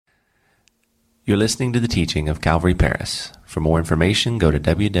You're listening to the teaching of Calvary Paris. For more information, go to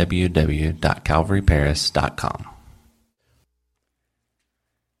www.calvaryparis.com.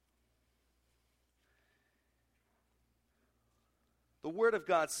 The Word of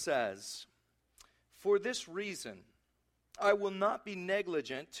God says, "For this reason, I will not be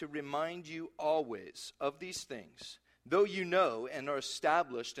negligent to remind you always of these things, though you know and are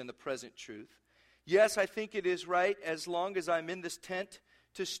established in the present truth. Yes, I think it is right, as long as I'm in this tent,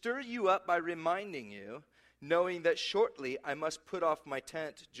 to stir you up by reminding you, knowing that shortly I must put off my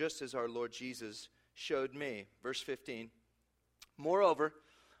tent, just as our Lord Jesus showed me." Verse 15, "Moreover,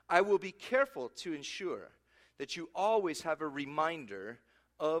 I will be careful to ensure that you always have a reminder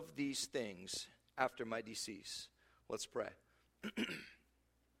of these things after my decease." Let's pray.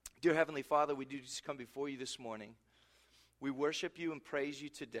 Dear Heavenly Father, we do just come before you this morning. We worship you and praise you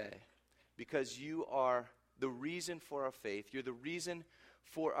today because you are the reason for our faith. You're the reason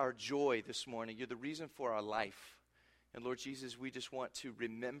for our joy this morning. You're the reason for our life. And Lord Jesus, we just want to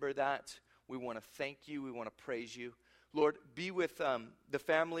remember that. We want to thank you. We want to praise you. Lord, be with the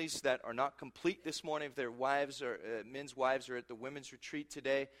families that are not complete this morning. If their wives or men's wives are at the women's retreat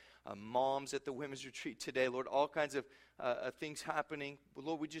today, moms at the women's retreat today, Lord, all kinds of things happening. But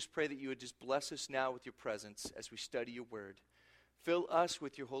Lord, we just pray that you would just bless us now with your presence as we study your word. Fill us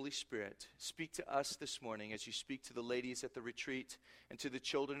with your Holy Spirit. Speak to us this morning as you speak to the ladies at the retreat and to the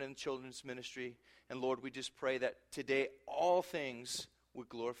children in children's ministry. And Lord, we just pray that today all things would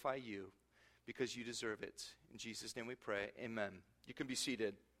glorify you because you deserve it. In Jesus' name we pray. Amen. You can be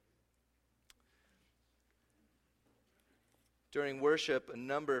seated. During worship, a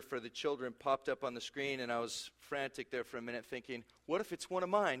number for the children popped up on the screen, and I was frantic there for a minute thinking, what if it's one of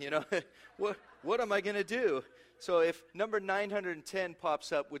mine? You know, what am I going to do? So if number 910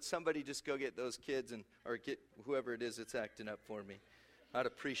 pops up, would somebody just go get those kids or get whoever it is that's acting up for me? I'd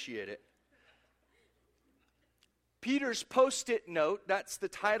appreciate it. Peter's Post-it note, that's the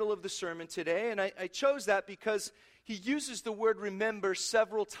title of the sermon today, and I chose that because he uses the word remember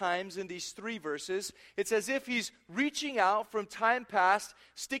several times in these three verses. It's as if he's reaching out from time past,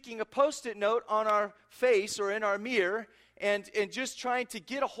 sticking a Post-it note on our face or in our mirror, and just trying to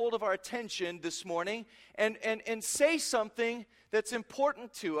get a hold of our attention this morning and say something that's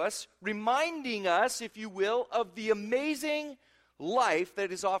important to us, reminding us, if you will, of the amazing life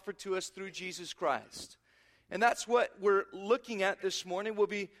that is offered to us through Jesus Christ. And that's what we're looking at this morning. We'll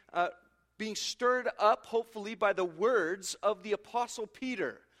be being stirred up, hopefully, by the words of the Apostle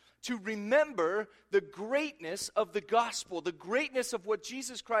Peter to remember the greatness of the gospel, the greatness of what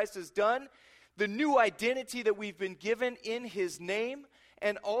Jesus Christ has done, the new identity that we've been given in his name,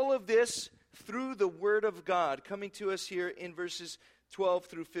 and all of this through the Word of God coming to us here in verses 12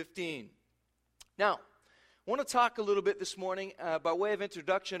 through 15. Now, I want to talk a little bit this morning by way of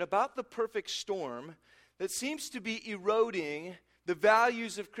introduction about the perfect storm that seems to be eroding the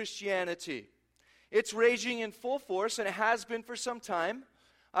values of Christianity. It's raging in full force, and it has been for some time.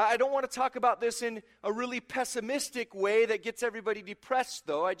 I don't want to talk about this in a really pessimistic way that gets everybody depressed,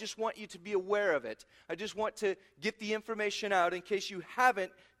 though. I just want you to be aware of it. I just want to get the information out in case you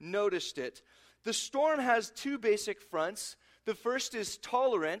haven't noticed it. The storm has two basic fronts. The first is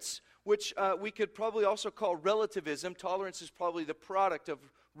tolerance, which we could probably also call relativism. Tolerance is probably the product of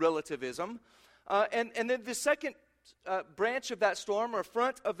relativism. And then the second branch of that storm, or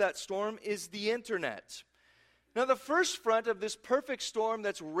front of that storm, is the internet. Now, the first front of this perfect storm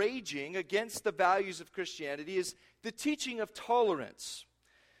that's raging against the values of Christianity is the teaching of tolerance.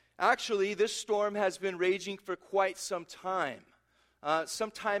 Actually, this storm has been raging for quite some time.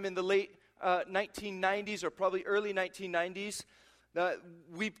 Sometime in the late 1990s, or probably early 1990s,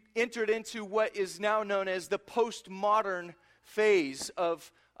 we entered into what is now known as the postmodern phase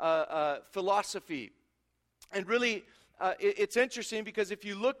of philosophy. And really, it's interesting because if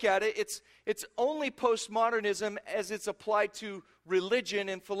you look at it, it's only postmodernism as it's applied to religion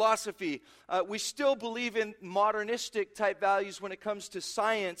and philosophy. We still believe in modernistic type values when it comes to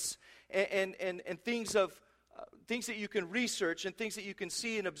science and things that you can research and things that you can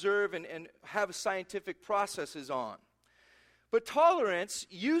see and observe and have scientific processes on. But tolerance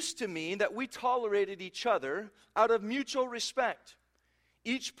used to mean that we tolerated each other out of mutual respect.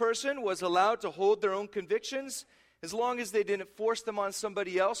 Each person was allowed to hold their own convictions as long as they didn't force them on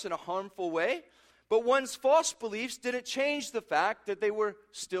somebody else in a harmful way. But one's false beliefs didn't change the fact that they were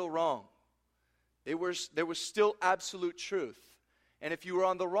still wrong. There was still absolute truth. And if you were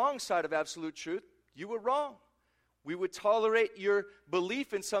on the wrong side of absolute truth, you were wrong. We would tolerate your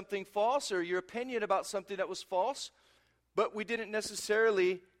belief in something false or your opinion about something that was false, but we didn't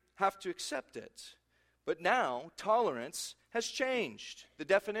necessarily have to accept it. But now, tolerance has changed, the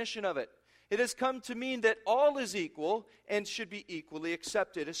definition of it. It has come to mean that all is equal and should be equally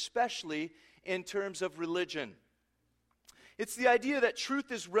accepted, especially in terms of religion. It's the idea that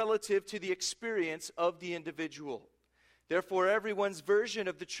truth is relative to the experience of the individual. Therefore, everyone's version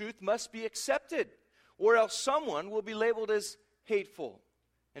of the truth must be accepted, or else someone will be labeled as hateful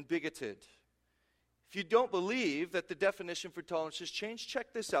and bigoted. If you don't believe that the definition for tolerance has changed,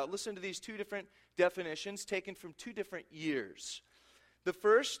 check this out. Listen to these two different definitions taken from two different years. The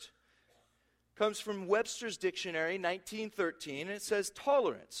first comes from Webster's Dictionary, 1913, and it says,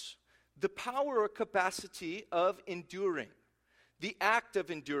 tolerance, the power or capacity of enduring, the act of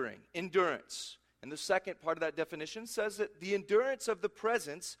enduring, endurance. And the second part of that definition says that the endurance of the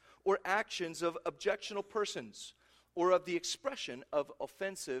presence or actions of objectionable persons, or of the expression of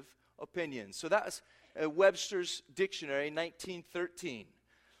offensive opinions. So that's Webster's Dictionary, 1913.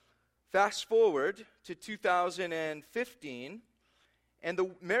 Fast forward to 2015, and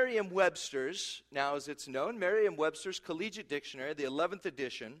the Merriam-Webster's, now as it's known, Merriam-Webster's Collegiate Dictionary, the 11th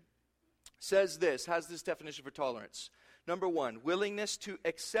edition, says this, has this definition for tolerance. Number one, willingness to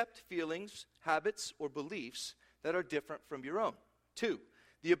accept feelings, habits, or beliefs that are different from your own. Two,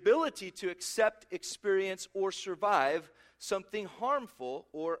 the ability to accept, experience, or survive something harmful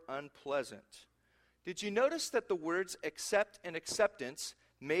or unpleasant. Did you notice that the words accept and acceptance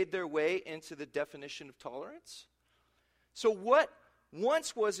made their way into the definition of tolerance? So what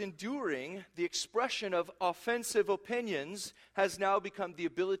once was enduring the expression of offensive opinions has now become the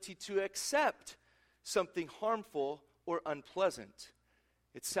ability to accept something harmful or unpleasant.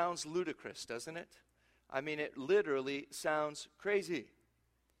 It sounds ludicrous, doesn't it? I mean, it literally sounds crazy.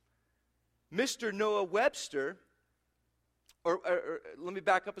 Mr. Noah Webster, or let me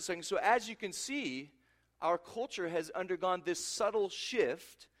back up a second. So as you can see, our culture has undergone this subtle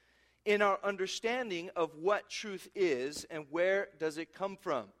shift in our understanding of what truth is and where does it come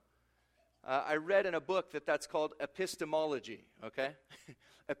from. I read in a book that's called epistemology, okay?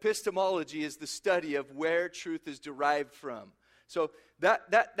 Epistemology is the study of where truth is derived from. So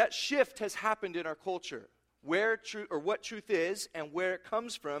that shift has happened in our culture. Where truth, or what truth is and where it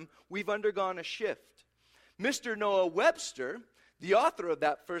comes from, we've undergone a shift. Mr. Noah Webster, the author of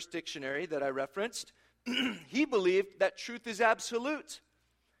that first dictionary that I referenced, he believed that truth is absolute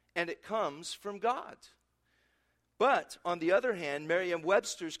and it comes from God. But on the other hand,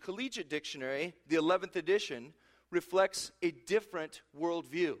 Merriam-Webster's Collegiate Dictionary, the 11th edition, reflects a different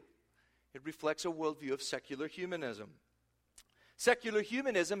worldview. It reflects a worldview of secular humanism. Secular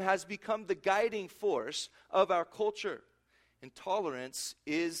humanism has become the guiding force of our culture. Intolerance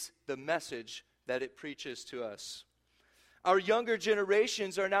is the message that it preaches to us. Our younger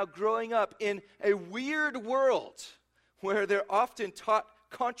generations are now growing up in a weird world where they're often taught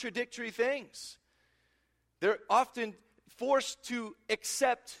contradictory things. They're often forced to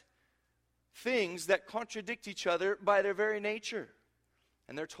accept things that contradict each other by their very nature.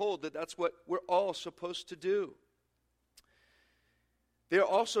 And they're told that that's what we're all supposed to do. They're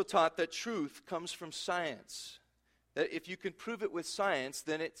also taught that truth comes from science. That if you can prove it with science,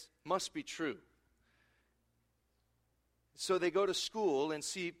 then it must be true. So they go to school and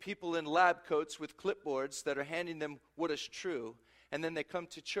see people in lab coats with clipboards that are handing them what is true. And then they come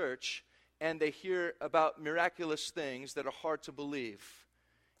to church and they hear about miraculous things that are hard to believe.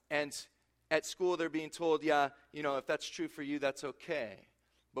 And at school they're being told, yeah, if that's true for you, that's okay.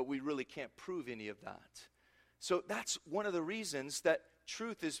 But we really can't prove any of that. So that's one of the reasons that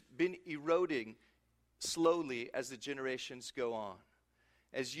truth has been eroding slowly as the generations go on.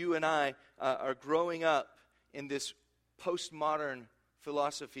 As you and I are growing up in this postmodern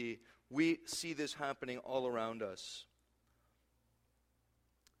philosophy, we see this happening all around us.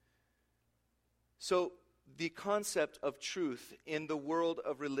 So the concept of truth in the world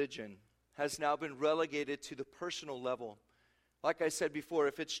of religion has now been relegated to the personal level. Like I said before,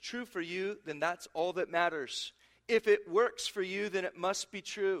 if it's true for you, then that's all that matters. If it works for you, then it must be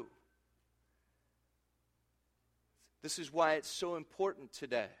true. This is why it's so important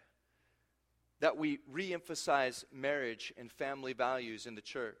today that we re-emphasize marriage and family values in the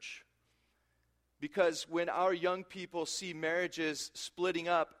church. Because when our young people see marriages splitting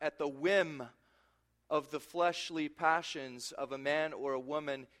up at the whim of the fleshly passions of a man or a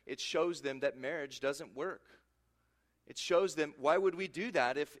woman, it shows them that marriage doesn't work. It shows them, why would we do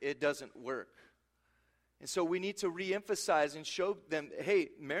that if it doesn't work? And so we need to re-emphasize and show them, hey,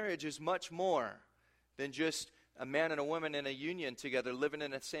 marriage is much more than just a man and a woman in a union together, living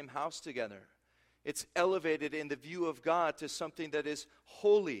in the same house together. It's elevated in the view of God to something that is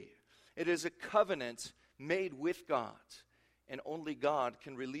holy. It is a covenant made with God. And only God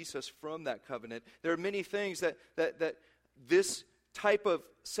can release us from that covenant. There are many things that this type of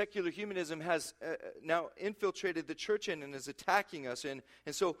secular humanism has now infiltrated the church and is attacking us. And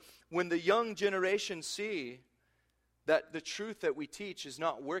so when the young generation see that the truth that we teach is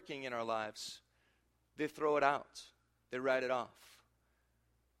not working in our lives, they throw it out. They write it off.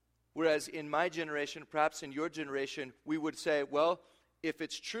 Whereas in my generation, perhaps in your generation, we would say, well, if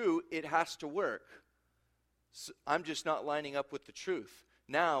it's true, it has to work. So I'm just not lining up with the truth.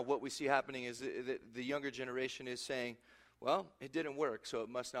 Now what we see happening is that the younger generation is saying, well, it didn't work, so it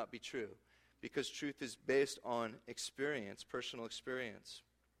must not be true. Because truth is based on experience, personal experience.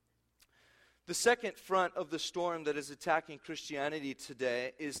 The second front of the storm that is attacking Christianity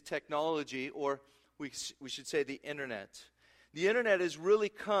today is technology, or we should say the internet. The internet has really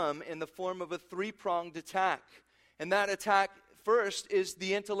come in the form of a three-pronged attack. And that attack first is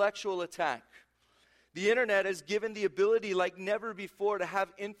the intellectual attack. The internet has given the ability like never before to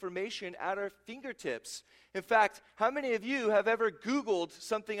have information at our fingertips. In fact, how many of you have ever Googled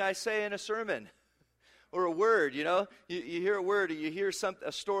something I say in a sermon? Or a word, you know? You hear a word or you hear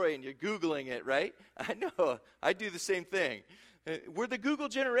a story and you're Googling it, right? I know. I do the same thing. We're the Google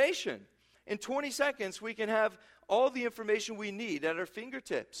generation. In 20 seconds, we can have all the information we need at our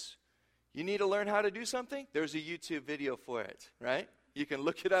fingertips. You need to learn how to do something? There's a YouTube video for it, right? You can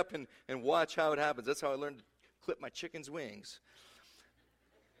look it up and watch how it happens. That's how I learned to clip my chicken's wings.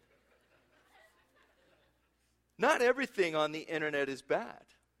 Not everything on the internet is bad,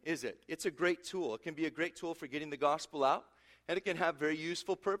 is it? It's a great tool. It can be a great tool for getting the gospel out, and it can have very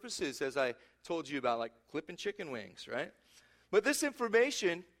useful purposes, as I told you about, like clipping chicken wings, right? But this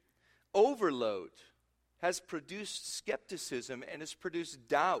information overload has produced skepticism and has produced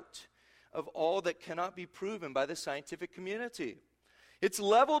doubt of all that cannot be proven by the scientific community. It's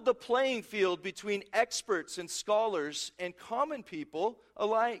leveled the playing field between experts and scholars and common people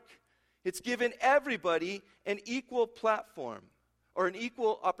alike. It's given everybody an equal platform or an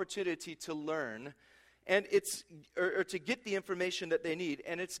equal opportunity to learn and or to get the information that they need,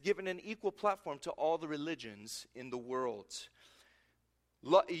 and it's given an equal platform to all the religions in the world.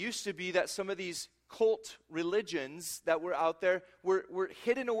 It used to be that some of these cult religions that were out there were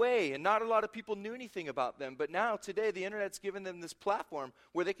hidden away, and not a lot of people knew anything about them. But now, today, the internet's given them this platform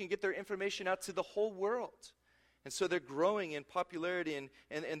where they can get their information out to the whole world. And so they're growing in popularity, and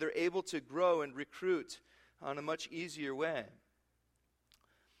they're able to grow and recruit on a much easier way.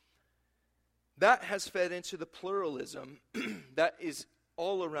 That has fed into the pluralism that is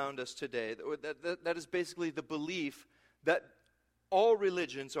all around us today. That is basically the belief that all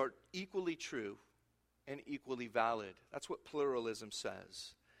religions are equally true and equally valid. That's what pluralism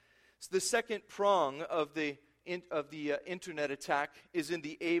says. So the second prong of the internet attack is in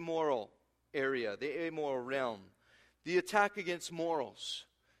the amoral area, the amoral realm. The attack against morals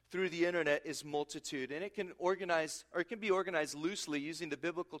through the internet is multitude, and it can be organized loosely using the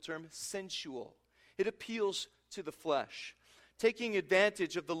biblical term sensual. It appeals to the flesh. Taking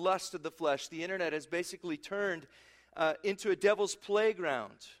advantage of the lust of the flesh, the internet has basically turned into a devil's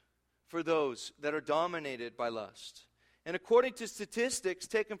playground for those that are dominated by lust. And according to statistics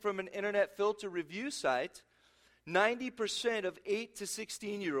taken from an internet filter review site, 90% of 8 to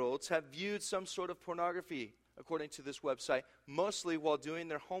 16-year-olds have viewed some sort of pornography, according to this website, mostly while doing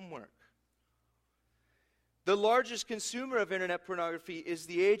their homework. The largest consumer of internet pornography is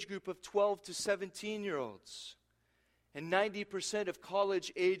the age group of 12 to 17-year-olds. And 90% of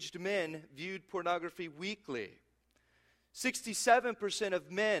college-aged men viewed pornography weekly. 67% of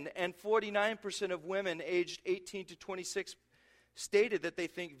men and 49% of women aged 18 to 26 stated that they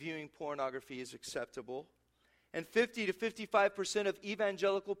think viewing pornography is acceptable. And 50 to 55% of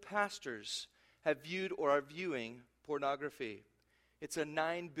evangelical pastors have viewed or are viewing pornography. It's a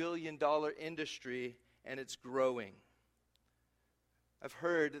 $9 billion industry, and it's growing. I've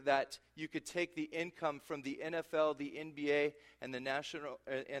heard that you could take the income from the NFL, the NBA, and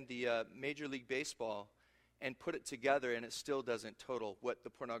the Major League Baseball and put it together, and it still doesn't total what the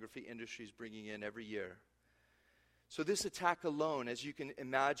pornography industry is bringing in every year. So this attack alone, as you can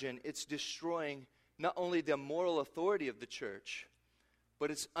imagine, it's destroying not only the moral authority of the church, but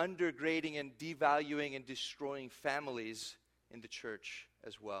it's undergrading and devaluing and destroying families in the church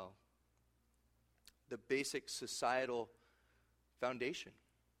as well. The basic societal foundation.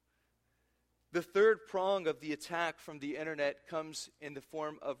 The third prong of the attack from the internet comes in the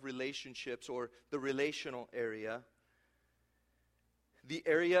form of relationships, or the relational area. The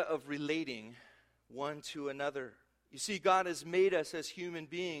area of relating one to another. You see, God has made us as human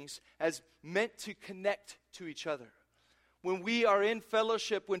beings as meant to connect to each other. When we are in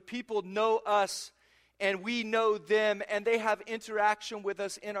fellowship, when people know us and we know them and they have interaction with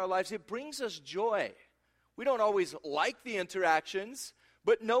us in our lives, it brings us joy. We don't always like the interactions,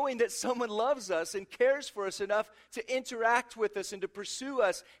 but knowing that someone loves us and cares for us enough to interact with us and to pursue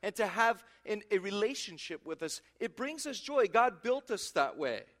us and to have a relationship with us, it brings us joy. God built us that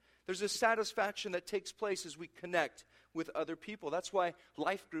way. There's a satisfaction that takes place as we connect with other people. That's why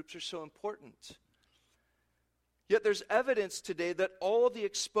life groups are so important. Yet there's evidence today that all the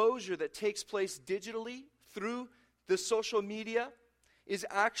exposure that takes place digitally through the social media is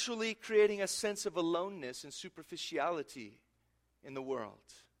actually creating a sense of aloneness and superficiality in the world.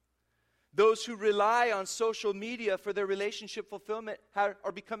 Those who rely on social media for their relationship fulfillment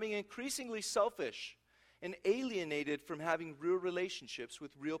are becoming increasingly selfish and alienated from having real relationships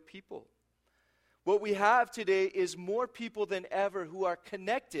with real people. What we have today is more people than ever who are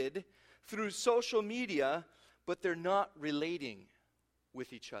connected through social media, but they're not relating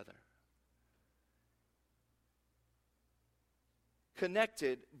with each other.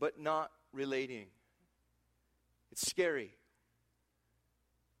 Connected, but not relating. It's scary.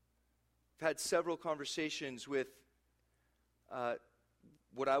 I've had several conversations with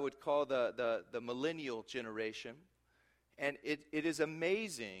what I would call the millennial generation. And it is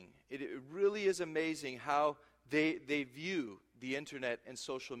amazing, it really is amazing how they view the internet and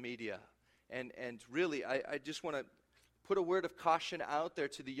social media. And really, I just want to put a word of caution out there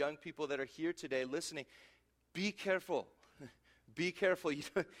to the young people that are here today listening. Be careful. Be careful.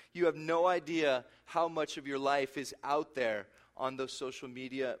 You have no idea how much of your life is out there on those social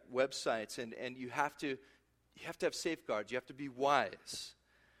media websites. And you have to have safeguards. You have to be wise.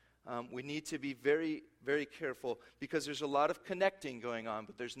 We need to be very, very careful because there's a lot of connecting going on,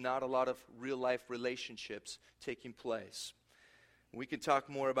 but there's not a lot of real-life relationships taking place. We can talk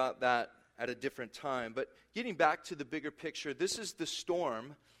more about that at a different time. But getting back to the bigger picture, this is the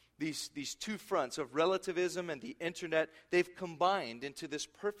storm. These two fronts of relativism and the internet, they've combined into this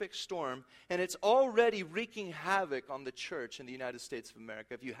perfect storm, and it's already wreaking havoc on the church in the United States of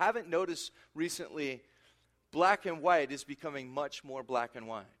America. If you haven't noticed recently, black and white is becoming much more black and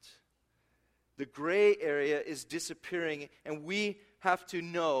white. The gray area is disappearing, and we have to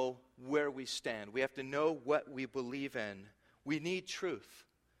know where we stand. We have to know what we believe in. We need truth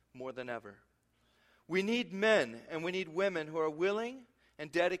more than ever. We need men and we need women who are willing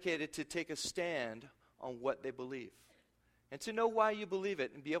and dedicated to take a stand on what they believe. And to know why you believe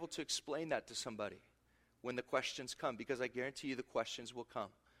it and be able to explain that to somebody when the questions come, because I guarantee you the questions will come.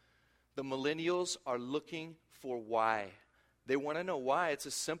 The millennials are looking for why. They want to know why. It's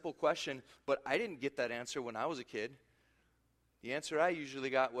a simple question, but I didn't get that answer when I was a kid. The answer I usually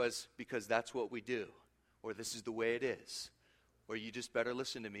got was, because that's what we do, or this is the way it is, or you just better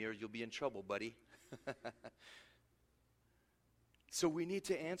listen to me or you'll be in trouble, buddy. So we need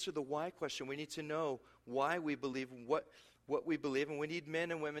to answer the why question. We need to know why we believe what we believe, and we need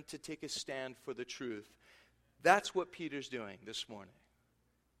men and women to take a stand for the truth. That's what Peter's doing this morning.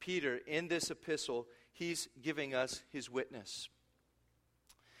 Peter, in this epistle, he's giving us his witness.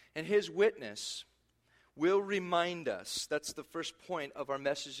 And his witness will remind us, that's the first point of our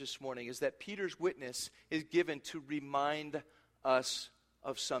message this morning, is that Peter's witness is given to remind us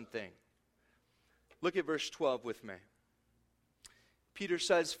of something. Look at verse 12 with me. Peter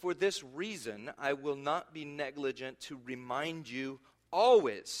says, "For this reason I will not be negligent to remind you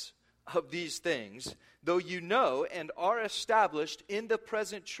always of these things, though you know and are established in the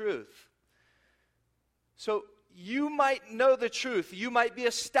present truth." So you might know the truth, you might be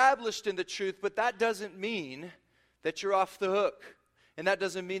established in the truth, but that doesn't mean that you're off the hook. And that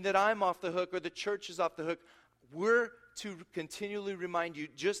doesn't mean that I'm off the hook or the church is off the hook. We're to continually remind you,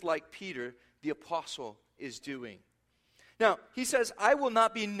 just like Peter, the apostle, is doing. Now, he says, I will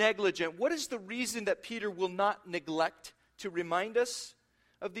not be negligent. What is the reason that Peter will not neglect to remind us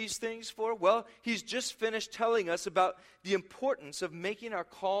of these things for? Well, he's just finished telling us about the importance of making our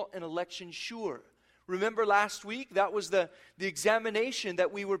call and election sure. Remember last week, that was the examination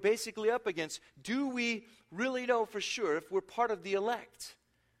that we were basically up against. Do we really know for sure if we're part of the elect?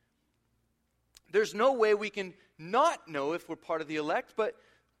 There's no way we can not know if we're part of the elect, but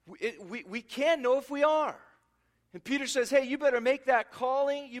we can know if we are. And Peter says, hey, you better make that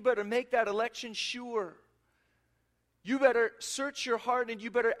calling, you better make that election sure. You better search your heart and you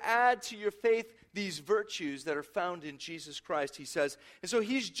better add to your faith these virtues that are found in Jesus Christ, he says. And so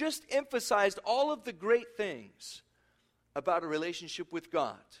he's just emphasized all of the great things about a relationship with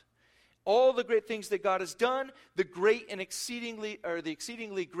God. All the great things that God has done, the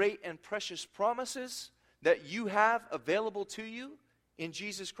exceedingly great and precious promises that you have available to you in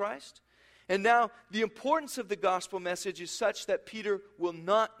Jesus Christ. And now, the importance of the gospel message is such that Peter will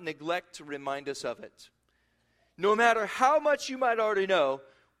not neglect to remind us of it. No matter how much you might already know,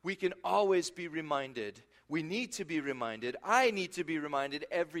 we can always be reminded. we need to be reminded. I need to be reminded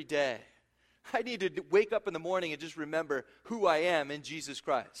every day. I need to wake up in the morning and just remember who I am in Jesus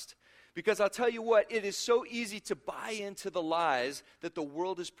Christ. Because I'll tell you what, it is so easy to buy into the lies that the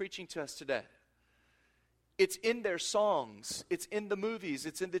world is preaching to us today. It's in their songs, it's in the movies,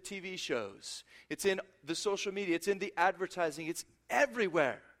 it's in the TV shows, it's in the social media, it's in the advertising, it's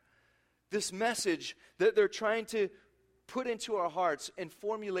everywhere. This message that they're trying to put into our hearts and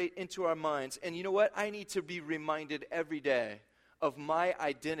formulate into our minds. And you know what? I need to be reminded every day of my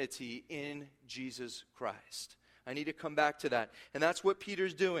identity in Jesus Christ. I need to come back to that. And that's what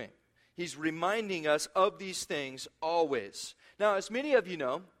Peter's doing. He's reminding us of these things always. Now, as many of you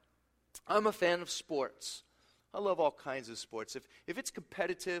know, I'm a fan of sports. I love all kinds of sports. If it's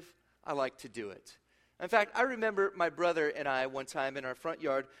competitive, I like to do it. In fact, I remember my brother and I one time in our front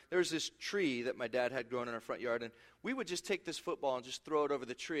yard, there was this tree that my dad had grown in our front yard, and we would just take this football and just throw it over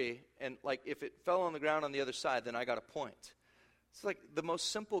the tree, and like if it fell on the ground on the other side, then I got a point. It's like the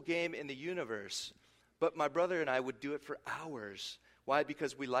most simple game in the universe, but my brother and I would do it for hours. Why?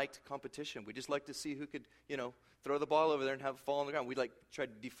 Because we liked competition. We just liked to see who could, throw the ball over there and have it fall on the ground. We'd try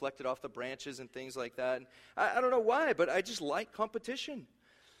to deflect it off the branches and things like that. And I don't know why, but I just like competition.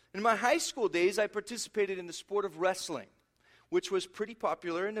 In my high school days, I participated in the sport of wrestling, which was pretty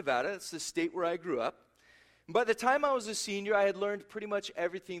popular in Nevada. It's the state where I grew up. And by the time I was a senior, I had learned pretty much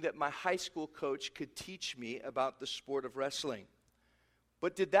everything that my high school coach could teach me about the sport of wrestling.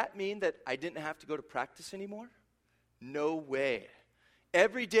 But did that mean that I didn't have to go to practice anymore? No way.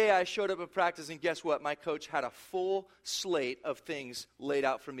 Every day I showed up at practice, and guess what? My coach had a full slate of things laid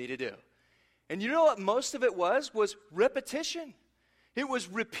out for me to do. And you know what most of it was repetition. It was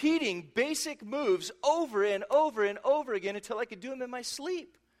repeating basic moves over and over and over again until I could do them in my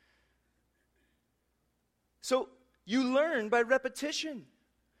sleep. So you learn by repetition.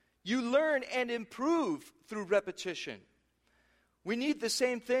 You learn and improve through repetition. We need the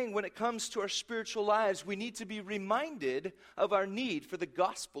same thing when it comes to our spiritual lives. We need to be reminded of our need for the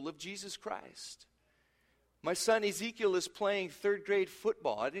gospel of Jesus Christ. My son Ezekiel is playing third grade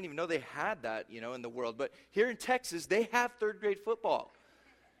football. I didn't even know they had that, in the world. But here in Texas, they have third grade football.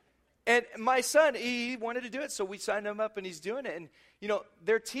 And my son, he wanted to do it, so we signed him up, and he's doing it. And,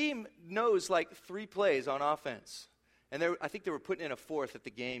 their team knows like 3 plays on offense. And I think they were putting in a 4th at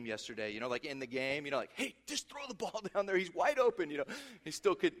the game yesterday, like in the game, hey, just throw the ball down there. He's wide open, He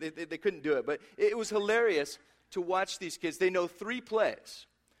still could, they couldn't do it. But it was hilarious to watch these kids. They know 3 plays.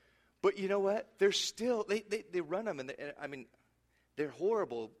 But you know what? They're still, they run them. And they're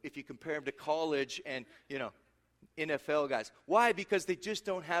horrible if you compare them to college and, NFL guys. Why? Because they just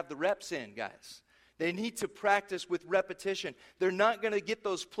don't have the reps in, guys. They need to practice with repetition. They're not going to get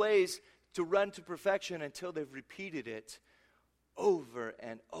those plays to run to perfection until they've repeated it over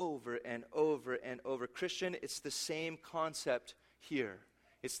and over and over and over. Christian, it's the same concept here.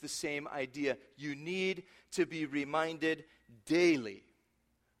 It's the same idea. You need to be reminded daily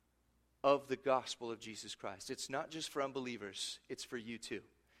of the gospel of Jesus Christ. It's not just for unbelievers. It's for you too.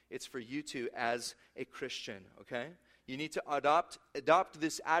 It's for you too as a Christian, okay? You need to adopt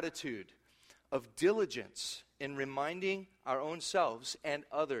this attitude of diligence in reminding our own selves and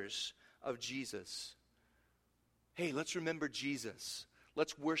others of Jesus. Hey, let's remember Jesus.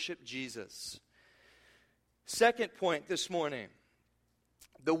 Let's worship Jesus. Second point this morning.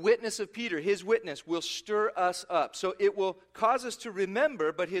 The witness of Peter, his witness, will stir us up. So it will cause us to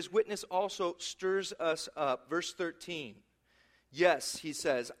remember, but his witness also stirs us up. Verse 13. Yes, he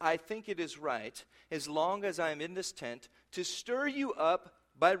says, I think it is right, as long as I am in this tent, to stir you up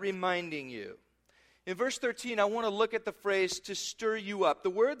by reminding you. In verse 13, I want to look at the phrase, to stir you up. The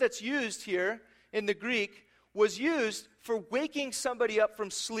word that's used here in the Greek was used for waking somebody up from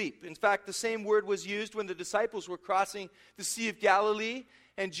sleep. In fact, the same word was used when the disciples were crossing the Sea of Galilee,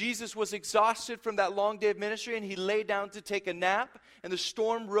 and Jesus was exhausted from that long day of ministry, and he lay down to take a nap, and the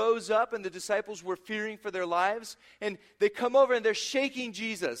storm rose up, and the disciples were fearing for their lives, and they come over, and they're shaking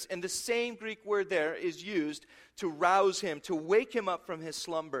Jesus, and the same Greek word there is used to rouse him, to wake him up from his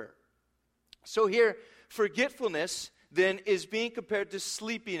slumber. So here, forgetfulness, then, is being compared to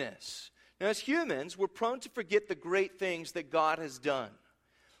sleepiness. Now, as humans, we're prone to forget the great things that God has done.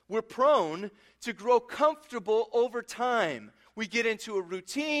 We're prone to grow comfortable over time. We get into a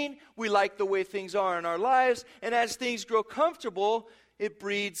routine, we like the way things are in our lives, and as things grow comfortable, it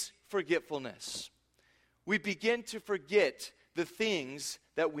breeds forgetfulness. We begin to forget the things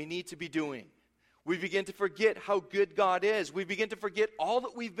that we need to be doing. We begin to forget how good God is. We begin to forget all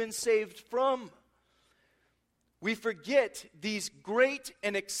that we've been saved from. We forget these great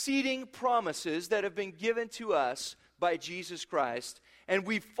and exceeding promises that have been given to us by Jesus Christ, And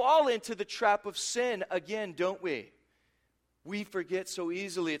we fall into the trap of sin again, don't we? We forget so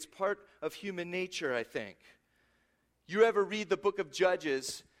easily. It's part of human nature, I think. You ever read the book of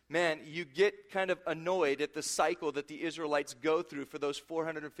Judges? Man, you get kind of annoyed at the cycle that the Israelites go through for those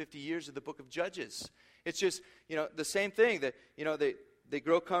 450 years of the book of Judges. It's just, the same thing. That, they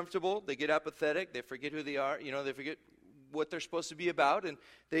grow comfortable, they get apathetic, they forget who they are, they forget what they're supposed to be about, and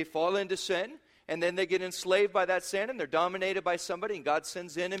they fall into sin, and then they get enslaved by that sin, and they're dominated by somebody, and God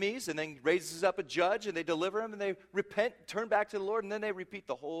sends enemies, and then raises up a judge, and they deliver them, and they repent, turn back to the Lord, and then they repeat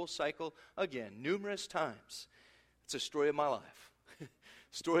the whole cycle again, numerous times. It's a story of my life.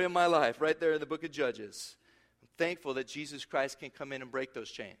 Story of my life, right there in the book of Judges. I'm thankful that Jesus Christ can come in and break those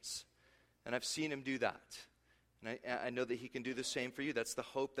chains. And I've seen him do that. And I know that he can do the same for you. That's the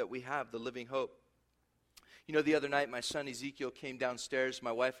hope that we have, the living hope. The other night, my son Ezekiel came downstairs.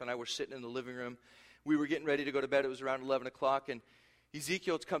 My wife and I were sitting in the living room. We were getting ready to go to bed. It was around 11 o'clock. And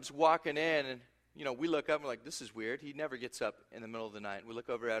Ezekiel comes walking in. And, we look up and we're like, this is weird. He never gets up in the middle of the night. We look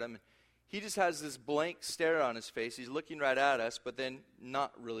over at him. And he just has this blank stare on his face. He's looking right at us, but then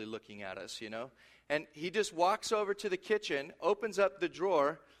not really looking at us, And he just walks over to the kitchen, opens up the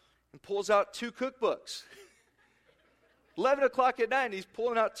drawer, and pulls out 2 cookbooks. 11 o'clock at night, and he's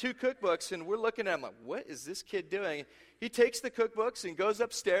pulling out 2 cookbooks, and we're looking at him like, what is this kid doing? He takes the cookbooks and goes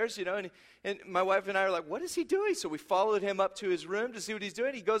upstairs, and my wife and I are like, what is he doing? So we followed him up to his room to see what he's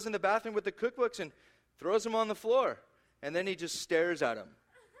doing. He goes in the bathroom with the cookbooks and throws them on the floor, and then he just stares at them.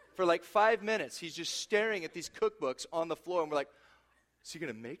 For like 5 minutes, he's just staring at these cookbooks on the floor, and we're like, is he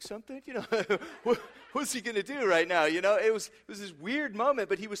going to make something? What's he going to do right now? It was this weird moment,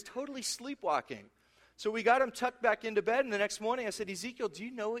 but he was totally sleepwalking. So we got him tucked back into bed, and the next morning I said, Ezekiel, do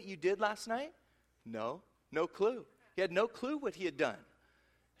you know what you did last night? No clue. He had no clue what he had done.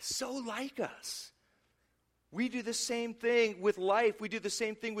 So like us. We do the same thing with life. We do the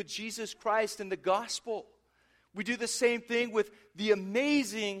same thing with Jesus Christ and the gospel. We do the same thing with the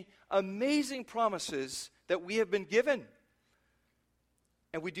amazing, amazing promises that we have been given.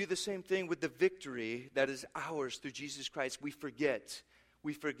 And we do the same thing with the victory that is ours through Jesus Christ. We forget.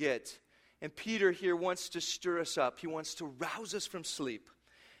 And Peter here wants to stir us up. He wants to rouse us from sleep.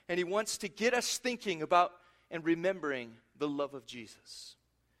 And he wants to get us thinking about and remembering the love of Jesus.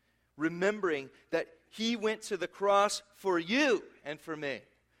 Remembering that he went to the cross for you and for me.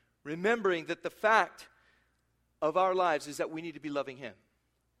 Remembering that the fact of our lives is that we need to be loving him.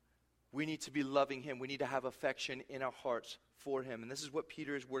 We need to be loving him. We need to have affection in our hearts for him. And this is what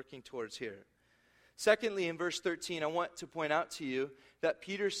Peter is working towards here. Secondly, in verse 13, I want to point out to you that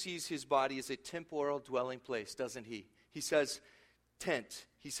Peter sees his body as a temporal dwelling place, doesn't he? He says tent.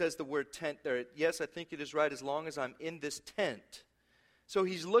 He says the word tent there. Yes, I think it is right, as long as I'm in this tent. So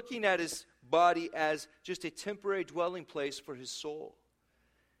he's looking at his body as just a temporary dwelling place for his soul.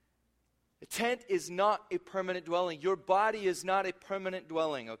 A tent is not a permanent dwelling. Your body is not a permanent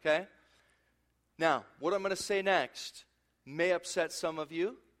dwelling, okay? Now, what I'm going to say next may upset some of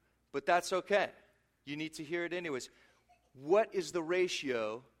you, but that's okay. You need to hear it anyways. What is the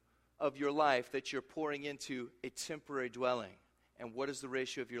ratio of your life that you're pouring into a temporary dwelling? And what is the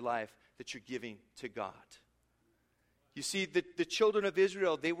ratio of your life that you're giving to God? You see, the children of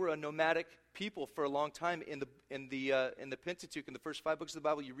Israel, they were a nomadic people for a long time. In the Pentateuch, in the first 5 books of the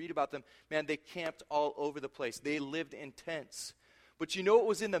Bible, you read about them. Man, they camped all over the place. They lived in tents. But you know what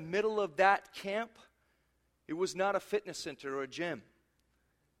was in the middle of that camp? It was not a fitness center or a gym.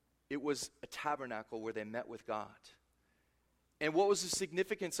 It was a tabernacle where they met with God. And what was the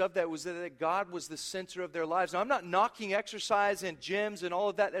significance of that was that God was the center of their lives. Now, I'm not knocking exercise and gyms and all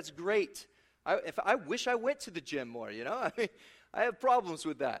of that. That's great. I wish I went to the gym more, I have problems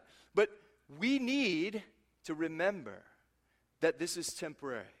with that. But we need to remember that this is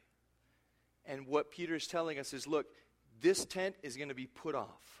temporary. And what Peter is telling us is, look, this tent is going to be put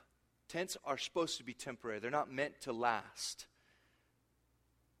off. Tents are supposed to be temporary. They're not meant to last.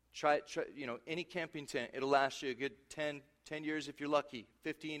 Try, any camping tent, it'll last you a good 10 years if you're lucky,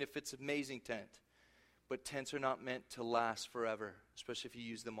 15 if it's an amazing tent. But tents are not meant to last forever, especially if you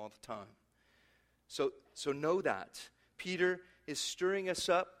use them all the time. So know that. Peter is stirring us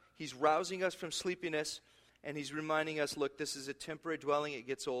up. He's rousing us from sleepiness, and he's reminding us, look, this is a temporary dwelling. It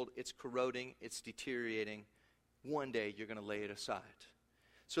gets old. It's corroding. It's deteriorating. One day you're going to lay it aside.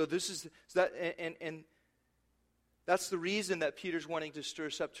 So this is that, and that's the reason that Peter's wanting to stir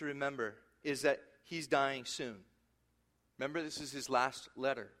us up to remember, is that he's dying soon. Remember, this is his last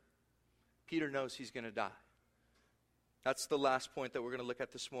letter. Peter knows he's going to die. That's the last point that we're going to look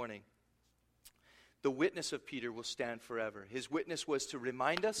at this morning. The witness of Peter will stand forever. His witness was to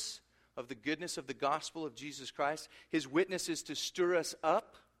remind us of the goodness of the gospel of Jesus Christ. His witness is to stir us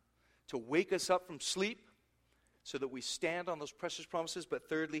up, to wake us up from sleep, so that we stand on those precious promises. But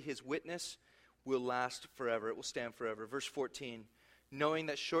thirdly, his witness will last forever. It will stand forever. Verse 14, knowing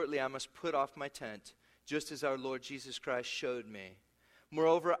that shortly I must put off my tent, just as our Lord Jesus Christ showed me.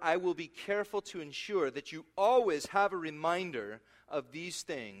 Moreover, I will be careful to ensure that you always have a reminder of these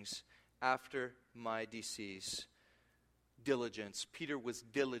things after my decease. Diligence. Peter was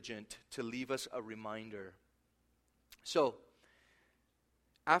diligent to leave us a reminder. So,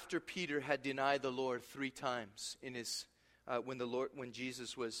 after Peter had denied the Lord 3 times in his when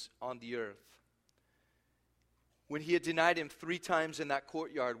Jesus was on the earth, when he had denied him 3 times in that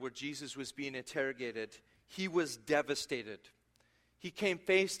courtyard where Jesus was being interrogated, he was devastated. He came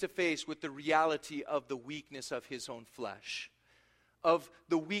face to face with the reality of the weakness of his own flesh, of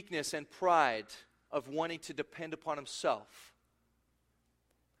the weakness and pride of wanting to depend upon himself.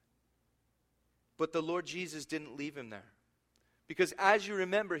 But the Lord Jesus didn't leave him there. Because as you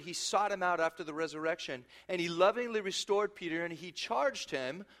remember, he sought him out after the resurrection, and he lovingly restored Peter, and he charged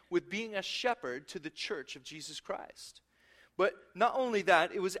him with being a shepherd to the church of Jesus Christ. But not only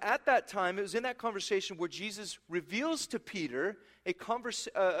that, it was at that time, it was in that conversation where Jesus reveals to Peter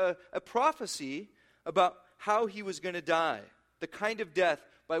a prophecy about how he was going to die, the kind of death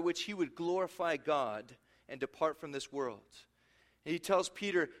by which he would glorify God and depart from this world. And he tells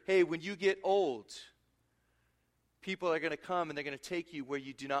Peter, hey, when you get old, people are going to come and they're going to take you where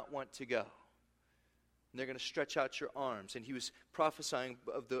you do not want to go. And they're going to stretch out your arms. And he was prophesying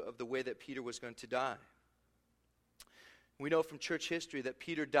of the way that Peter was going to die. We know from church history that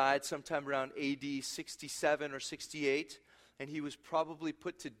Peter died sometime around AD 67 or 68, and he was probably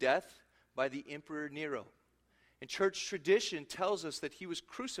put to death by the Emperor Nero. And church tradition tells us that he was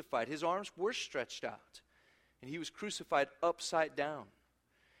crucified. His arms were stretched out, and he was crucified upside down.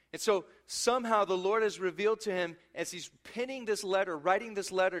 And so somehow the Lord has revealed to him as he's penning this letter, writing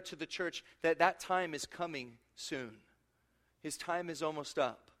this letter to the church, that time is coming soon. His time is almost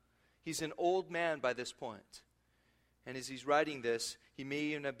up. He's an old man by this point. And as he's writing this, he may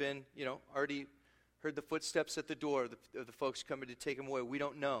even have been, already heard the footsteps at the door of the folks coming to take him away. We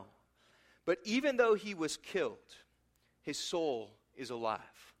don't know. But even though he was killed, his soul is alive.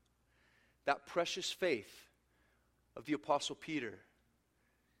 That precious faith of the Apostle Peter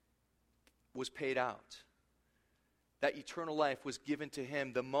was paid out. That eternal life was given to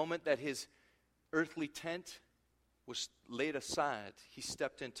him the moment that his earthly tent was laid aside. He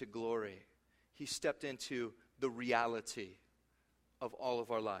stepped into glory. He stepped into the reality of all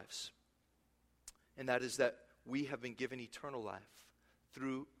of our lives. And that is that we have been given eternal life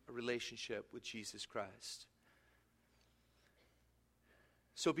through a relationship with Jesus Christ.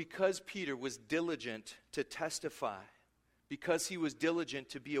 So because Peter was diligent to testify, because he was diligent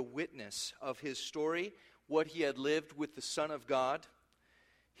to be a witness of his story, what he had lived with the Son of God,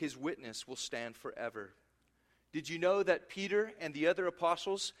 his witness will stand forever. Did you know that Peter and the other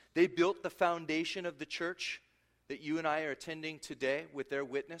apostles, they built the foundation of the church that you and I are attending today with their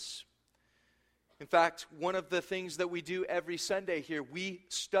witness? In fact, one of the things that we do every Sunday here, we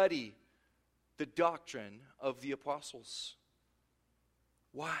study the doctrine of the apostles.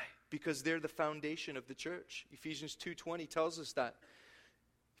 Why? Because they're the foundation of the church. Ephesians 2:20 tells us that.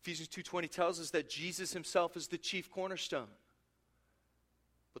 Ephesians 2:20 tells us that Jesus himself is the chief cornerstone.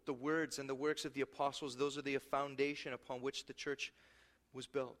 But the words and the works of the apostles, those are the foundation upon which the church was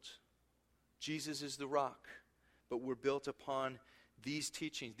built. Jesus is the rock, but we're built upon these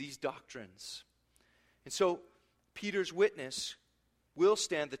teachings, these doctrines. And so Peter's witness will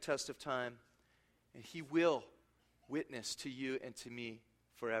stand the test of time, and he will witness to you and to me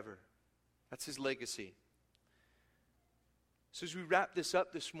forever. That's his legacy. So as we wrap this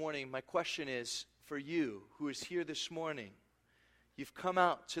up this morning, my question is for you who is here this morning. You've come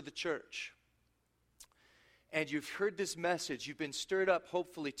out to the church, and you've heard this message. You've been stirred up,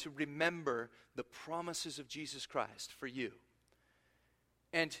 hopefully, to remember the promises of Jesus Christ for you.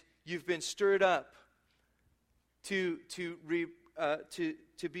 And you've been stirred up to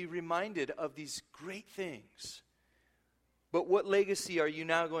be reminded of these great things. But what legacy are you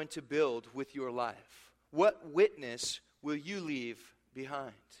now going to build with your life? What witness will you leave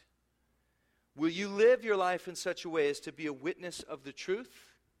behind? Will you live your life in such a way as to be a witness of the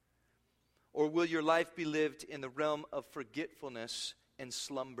truth? Or will your life be lived in the realm of forgetfulness and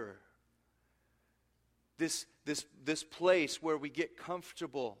slumber? This place where we get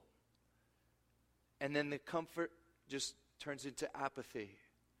comfortable, and then the comfort just turns into apathy.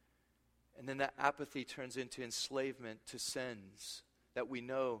 And then that apathy turns into enslavement to sins that we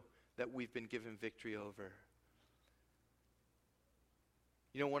know that we've been given victory over.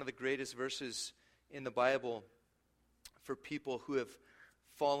 You know, one of the greatest verses in the Bible for people who have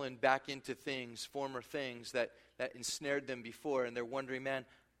fallen back into things, former things that ensnared them before, and they're wondering, man,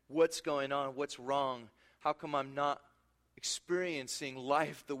 what's going on? What's wrong? How come I'm not experiencing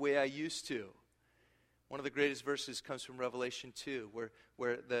life the way I used to? One of the greatest verses comes from Revelation 2,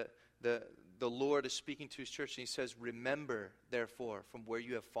 where the Lord is speaking to his church, and he says, remember, therefore, from where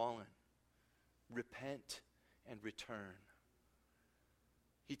you have fallen. Repent and return.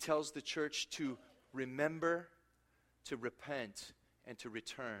 He tells the church to remember, to repent, and to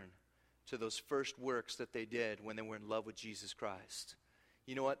return to those first works that they did when they were in love with Jesus Christ.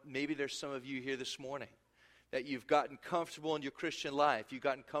 You know what? Maybe there's some of you here this morning that you've gotten comfortable in your Christian life. You've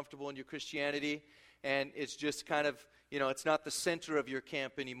gotten comfortable in your Christianity, and it's just kind of, it's not the center of your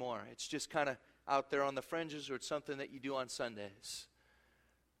camp anymore. It's just kind of out there on the fringes, or it's something that you do on Sundays.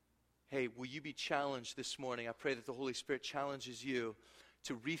 Hey, will you be challenged this morning? I pray that the Holy Spirit challenges you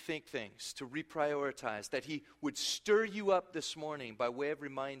to rethink things, to reprioritize, that he would stir you up this morning by way of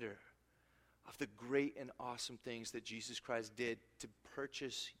reminder of the great and awesome things that Jesus Christ did to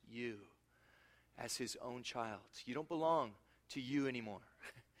purchase you as his own child. You don't belong to you anymore.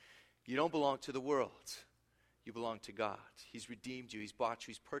 You don't belong to the world. You belong to God. He's redeemed you. He's bought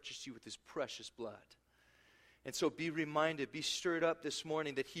you. He's purchased you with his precious blood. And so be reminded, be stirred up this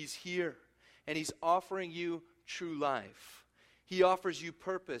morning that he's here and he's offering you true life. He offers you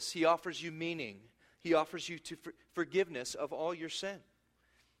purpose. He offers you meaning. He offers you forgiveness of all your sin.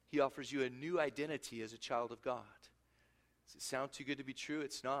 He offers you a new identity as a child of God. Does it sound too good to be true?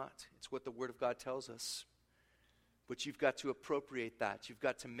 It's not. It's what the Word of God tells us. But you've got to appropriate that. You've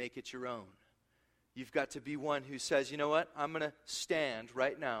got to make it your own. You've got to be one who says, you know what? I'm going to stand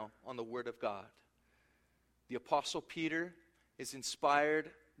right now on the Word of God. The Apostle Peter, his inspired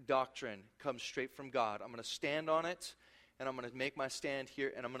doctrine comes straight from God. I'm going to stand on it, and I'm going to make my stand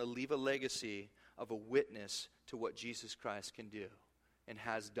here, and I'm going to leave a legacy of a witness to what Jesus Christ can do and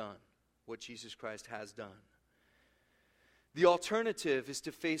has done, what Jesus Christ has done. The alternative is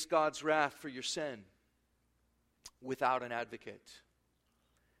to face God's wrath for your sin without an advocate.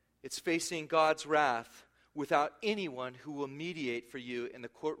 It's facing God's wrath without anyone who will mediate for you in the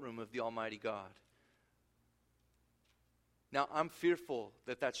courtroom of the Almighty God. Now, I'm fearful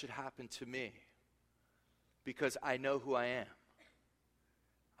that should happen to me because I know who I am.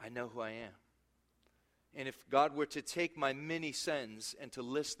 I know who I am. And if God were to take my many sins and to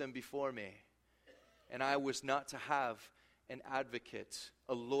list them before me, and I was not to have an advocate,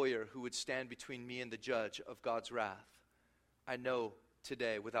 a lawyer who would stand between me and the judge of God's wrath, I know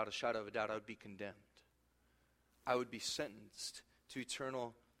today, without a shadow of a doubt, I would be condemned. I would be sentenced to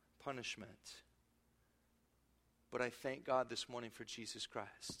eternal punishment. But I thank God this morning for Jesus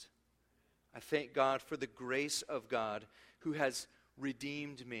Christ. I thank God for the grace of God who has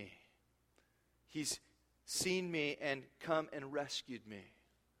redeemed me. He's seen me and come and rescued me.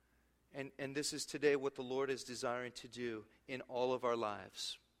 And this is today what the Lord is desiring to do in all of our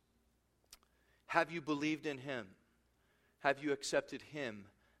lives. Have you believed in him? Have you accepted him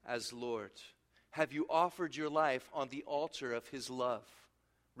as Lord? Have you offered your life on the altar of his love?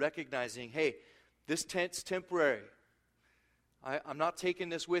 Recognizing, hey, this tent's temporary. I'm not taking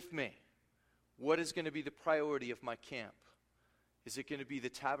this with me. What is going to be the priority of my camp? Is it going to be the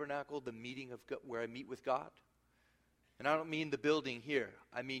tabernacle, the meeting of God, where I meet with God? And I don't mean the building here.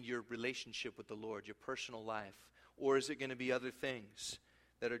 I mean your relationship with the Lord, your personal life. Or is it going to be other things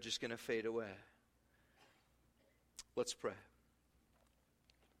that are just going to fade away? Let's pray.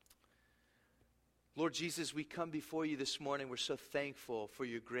 Lord Jesus, we come before you this morning. We're so thankful for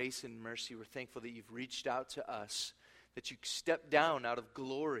your grace and mercy. We're thankful that you've reached out to us, that you stepped down out of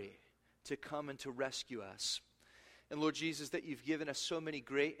glory to come and to rescue us. And Lord Jesus, that you've given us so many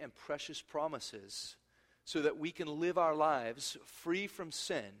great and precious promises so that we can live our lives free from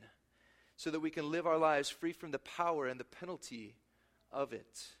sin, so that we can live our lives free from the power and the penalty of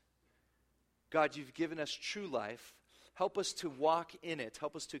it. God, you've given us true life. Help us to walk in it.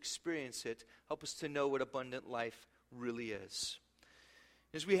 Help us to experience it. Help us to know what abundant life really is.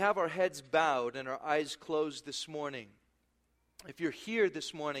 As we have our heads bowed and our eyes closed this morning, if you're here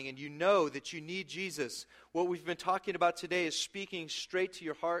this morning and you know that you need Jesus, what we've been talking about today is speaking straight to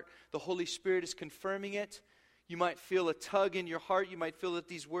your heart. The Holy Spirit is confirming it. You might feel a tug in your heart. You might feel that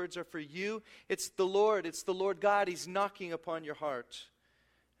these words are for you. It's the Lord God. He's knocking upon your heart.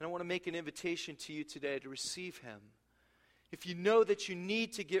 And I want to make an invitation to you today to receive him. If you know that you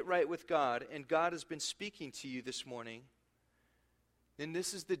need to get right with God and God has been speaking to you this morning, then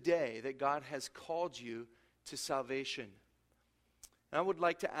this is the day that God has called you to salvation. And I would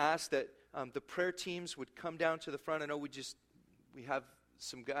like to ask that the prayer teams would come down to the front. I know we have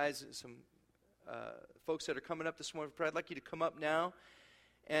some guys, some folks that are coming up this morning for prayer. I'd like you to come up now.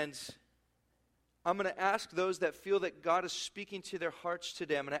 And I'm going to ask those that feel that God is speaking to their hearts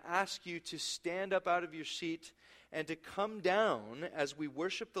today, I'm going to ask you to stand up out of your seat and to come down as we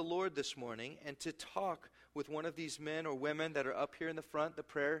worship the Lord this morning and to talk with one of these men or women that are up here in the front, the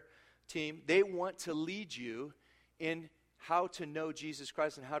prayer team. They want to lead you in how to know Jesus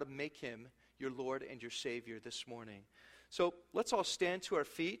Christ and how to make him your Lord and your Savior this morning. So let's all stand to our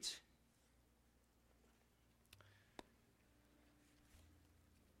feet.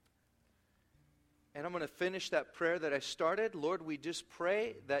 And I'm going to finish that prayer that I started. Lord, we just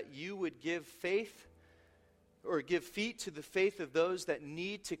pray that you would give faith or give feet to the faith of those that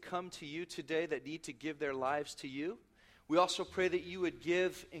need to come to you today, that need to give their lives to you. We also pray that you would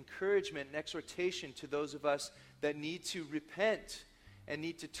give encouragement and exhortation to those of us that need to repent and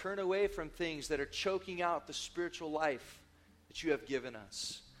need to turn away from things that are choking out the spiritual life that you have given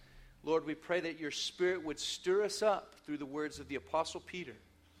us. Lord, we pray that your Spirit would stir us up through the words of the Apostle Peter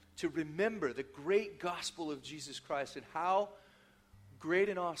to remember the great gospel of Jesus Christ and how great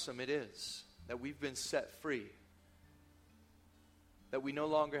and awesome it is that we've been set free, that we no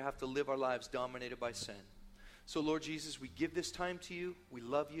longer have to live our lives dominated by sin. So, Lord Jesus, we give this time to you, we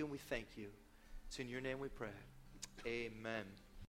love you, and we thank you. It's in your name we pray. Amen.